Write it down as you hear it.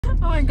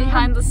my God.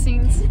 Behind the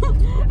scenes.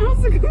 I'm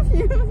so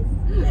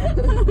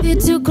confused. Bit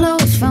too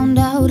close, found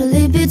out a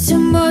little bit too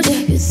much.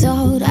 You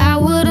thought I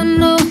wouldn't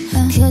know,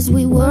 cause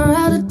we were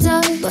out of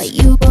touch. But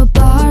you were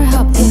bar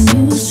hopping,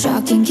 you was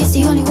shocking. Kiss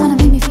the only one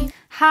that made me feel.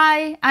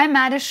 Hi, I'm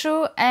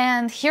Adishu,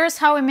 and here's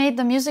how we made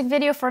the music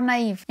video for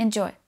Naive.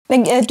 Enjoy.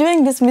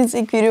 Doing this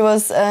music video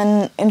was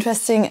an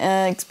interesting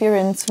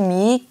experience for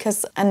me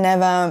because I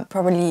never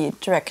probably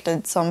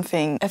directed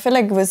something. I feel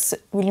like it was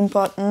really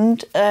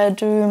important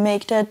to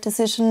make that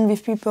decision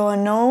with people I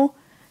know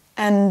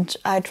and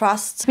I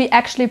trust. We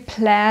actually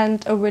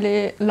planned a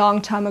really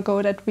long time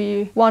ago that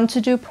we want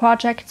to do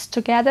projects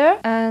together,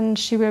 and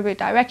she will be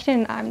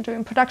directing and I'm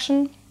doing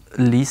production.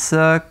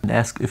 Lisa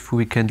asked if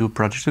we can do a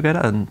project together,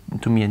 and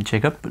to me and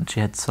Jacob. She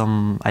had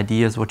some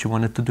ideas what she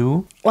wanted to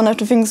do. One of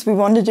the things we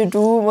wanted to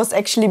do was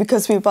actually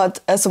because we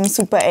bought some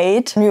Super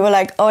 8. We were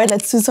like, oh,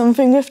 let's do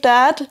something with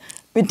that.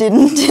 We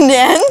didn't in the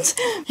end.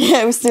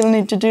 Yeah, we still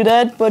need to do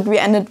that, but we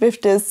ended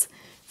with this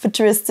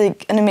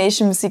futuristic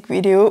animation music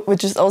video,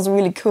 which is also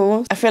really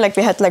cool. I feel like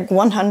we had like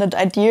 100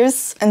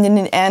 ideas, and in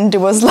the end it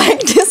was like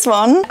this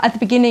one. At the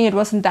beginning it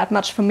wasn't that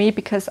much for me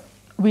because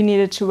we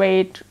needed to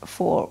wait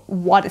for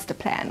what is the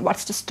plan,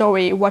 what's the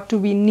story, what do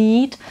we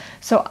need,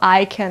 so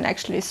I can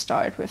actually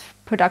start with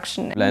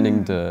production.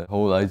 Planning the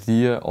whole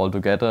idea all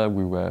together,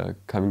 we were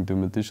coming to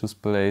Medicious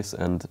place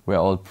and we're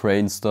all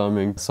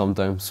brainstorming,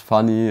 sometimes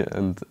funny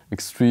and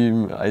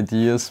extreme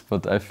ideas,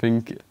 but I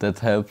think that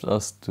helped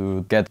us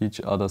to get each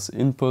other's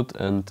input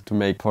and to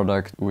make a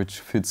product which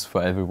fits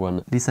for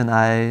everyone. Lisa and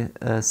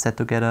I sat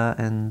together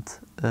and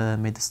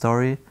made the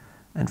story.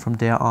 And from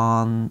there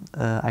on,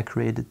 I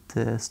created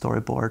the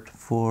storyboard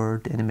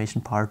for the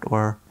animation part,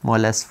 or more or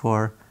less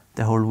for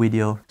the whole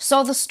video.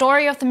 So the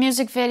story of the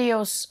music video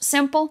is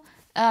simple.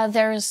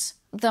 There's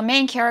the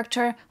main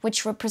character,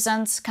 which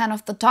represents kind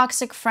of the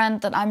toxic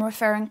friend that I'm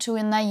referring to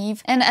in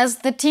Naive. And as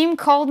the team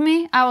called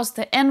me, I was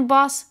the end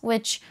boss,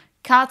 which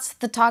cuts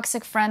the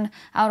toxic friend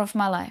out of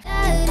my life.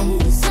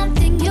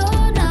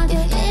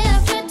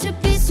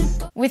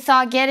 We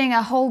thought getting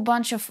a whole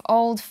bunch of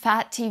old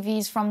fat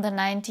TVs from the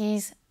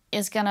 90s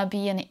is gonna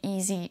be an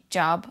easy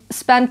job.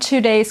 Spent 2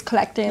 days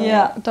collecting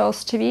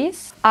those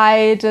TVs.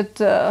 I did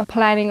the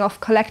planning of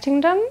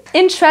collecting them.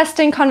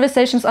 Interesting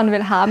conversations on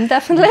Wilhelm,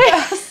 definitely.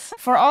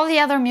 For all the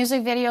other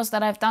music videos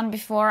that I've done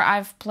before,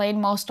 I've played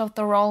most of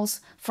the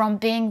roles, from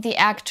being the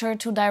actor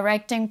to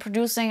directing,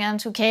 producing, and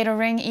to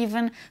catering,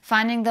 even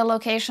finding the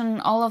location,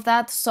 all of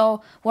that.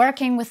 So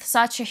working with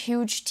such a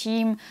huge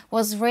team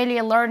was really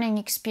a learning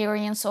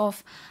experience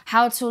of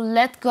how to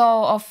let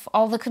go of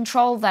all the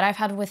control that I've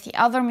had with the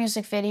other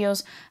music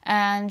videos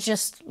and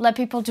just let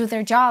people do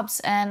their jobs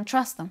and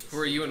trust them. Who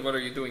are you and what are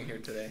you doing here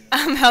today?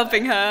 I'm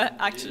helping her,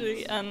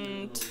 actually,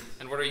 and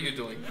what are you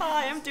doing?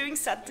 hi, I'm doing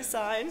set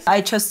design.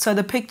 I just saw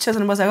the pictures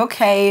and was like,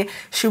 okay,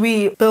 should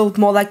we build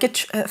more like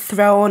a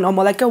throne or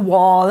more like a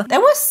wall?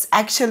 That was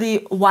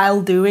actually,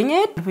 while doing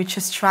it, we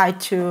just tried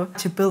to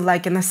build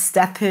like an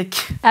aesthetic.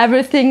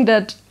 Everything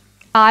that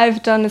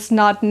I've done is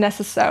not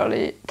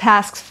necessarily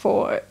tasks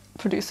for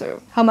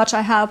producer. How much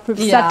I help with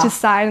set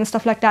design and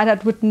stuff like that,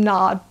 that would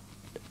not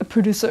a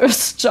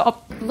producer's job.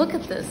 Look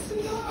at this.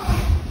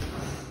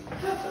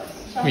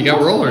 We got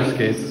roller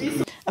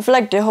skates. I feel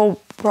like the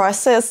whole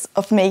process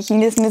of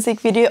making this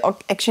music video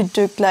actually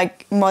took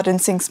like more than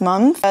 6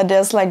 months.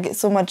 There's like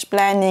so much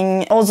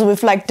planning. Also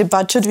with like the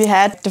budget we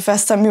had, the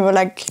first time we were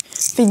like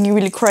thinking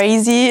really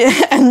crazy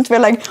and we're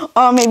like,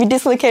 oh, maybe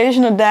this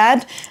location or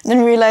that. And then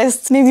we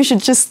realized maybe we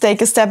should just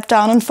take a step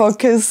down and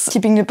focus,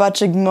 keeping the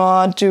budget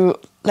more to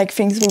like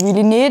things we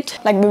really need.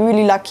 Like we're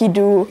really lucky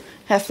to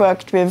have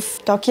worked with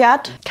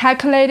Dockyard.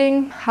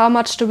 Calculating how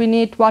much do we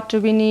need, what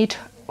do we need,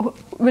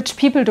 which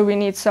people do we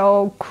need,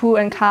 so crew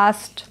and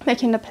cast,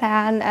 making the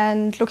plan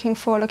and looking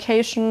for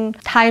location,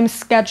 time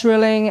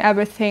scheduling,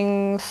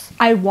 everything.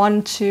 I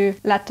want to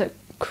let the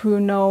crew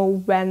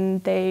know when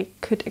they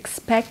could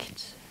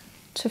expect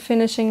to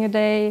finishing a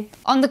day.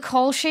 On the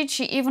call sheet,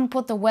 she even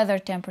put the weather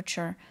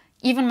temperature,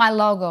 even my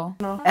logo.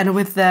 And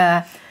with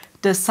the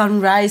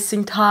sun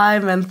rising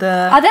time and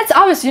the... Ah, that's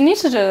obvious, you need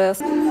to do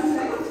this.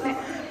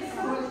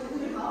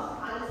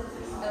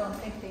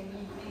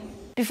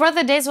 Before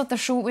the days with the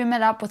shoot, we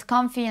met up with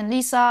Comfy and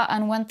Lisa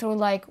and went through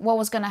like what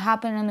was gonna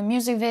happen in the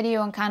music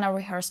video and kind of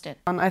rehearsed it.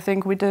 I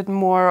think we did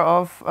more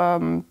of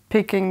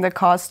picking the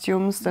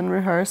costumes than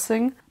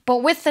rehearsing.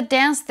 But with the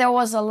dance, there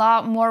was a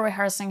lot more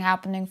rehearsing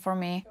happening for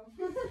me.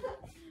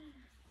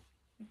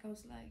 It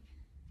goes like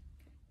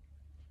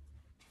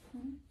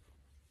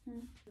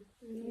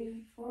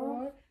 3,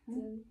 4.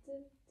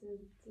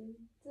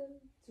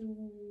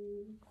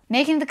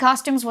 Making the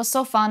costumes was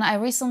so fun. I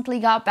recently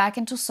got back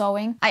into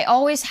sewing. I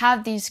always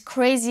have these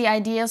crazy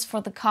ideas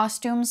for the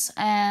costumes,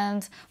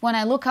 and when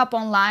I look up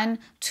online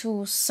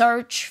to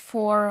search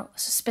for a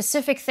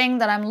specific thing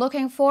that I'm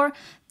looking for,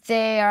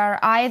 they are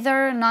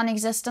either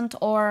non-existent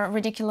or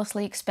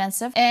ridiculously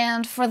expensive.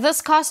 And for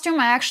this costume,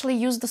 I actually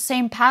used the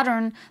same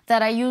pattern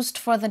that I used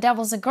for the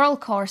Devil's a Girl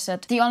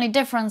corset. The only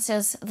difference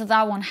is that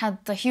that one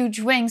had the huge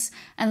wings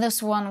and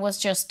this one was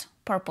just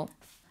purple.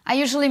 I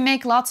usually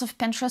make lots of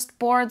Pinterest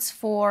boards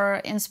for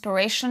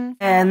inspiration.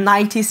 And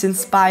 90s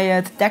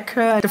inspired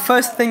decor. The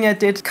first thing I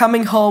did,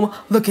 coming home,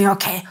 looking,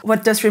 okay,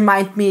 what does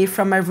remind me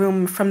from my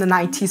room from the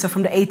 90s or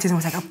from the 80s? And I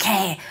was like,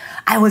 okay,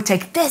 I will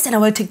take this and I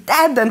will take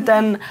that. And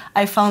then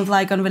I found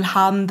like on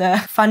Wilhelm the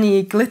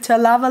funny glitter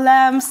lava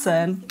lamps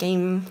and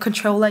game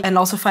controller and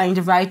also finding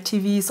the right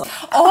TVs.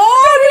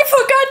 Oh, we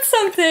forgot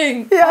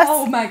something! Yes.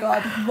 Oh my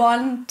god,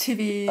 one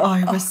TV. Oh,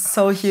 it was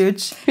so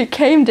huge. We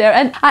came there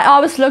and I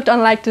always looked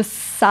on like the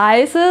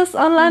sizes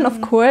online, of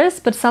course,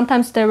 but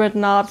sometimes they were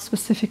not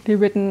specifically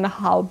written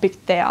how big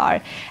they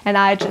are. And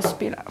I just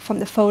be like, from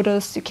the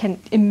photos, you can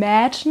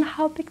imagine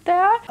how big they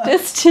are.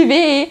 This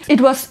TV,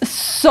 it was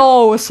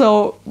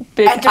so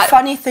big. And the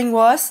funny thing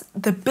was,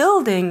 the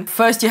building,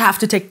 first you have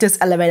to take this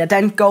elevator,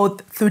 then go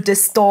through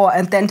this door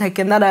and then take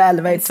another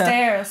elevator.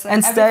 Stairs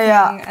and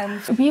stairs.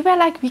 And we were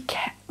like, we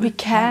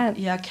can't.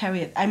 Yeah,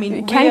 carry it. I mean,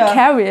 we can't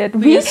carry it.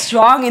 We're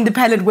strong,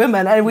 independent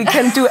women and we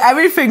can do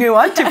everything we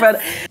want to, but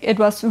it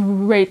was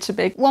way too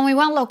big. When we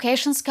went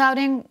location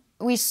scouting,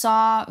 we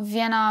saw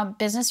Vienna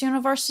Business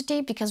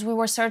University because we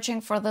were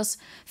searching for this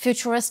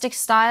futuristic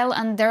style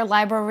and their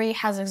library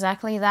has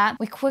exactly that.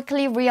 We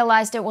quickly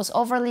realized it was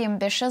overly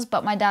ambitious,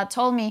 but my dad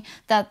told me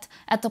that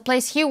at the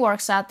place he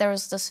works at, there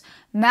is this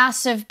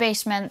massive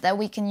basement that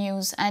we can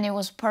use and it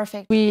was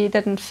perfect. We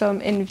didn't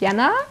film in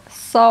Vienna,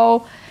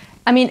 so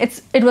I mean,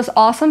 it was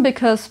awesome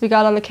because we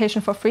got a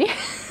location for free.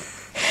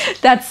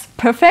 That's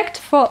perfect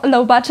for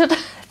low budget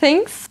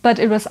things, but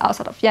it was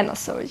outside of Vienna,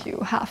 so you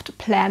have to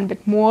plan a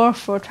bit more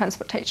for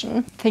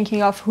transportation,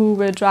 thinking of who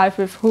will drive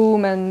with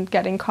whom and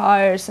getting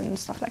cars and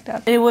stuff like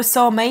that. It was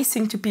so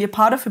amazing to be a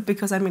part of it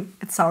because, I mean,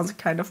 it sounds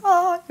kind of,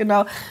 you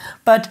know,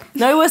 but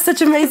no, it was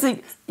such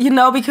amazing, you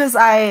know, because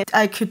I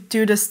could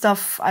do the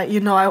stuff,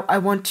 I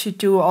want to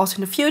do also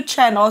in the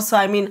future, and also,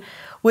 I mean,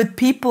 with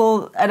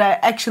people that I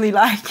actually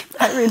like,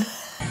 I mean,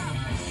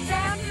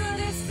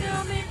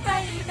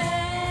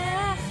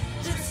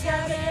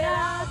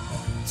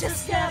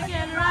 just gotta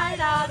get right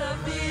out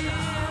of here.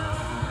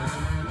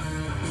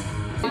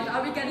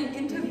 Are we getting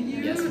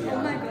interviewed? Yes, we are.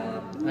 Oh my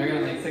god. They're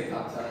gonna make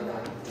TikToks out of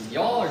that.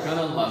 Y'all are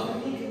gonna love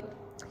it.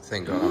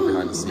 Thank God I'm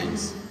behind the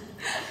scenes.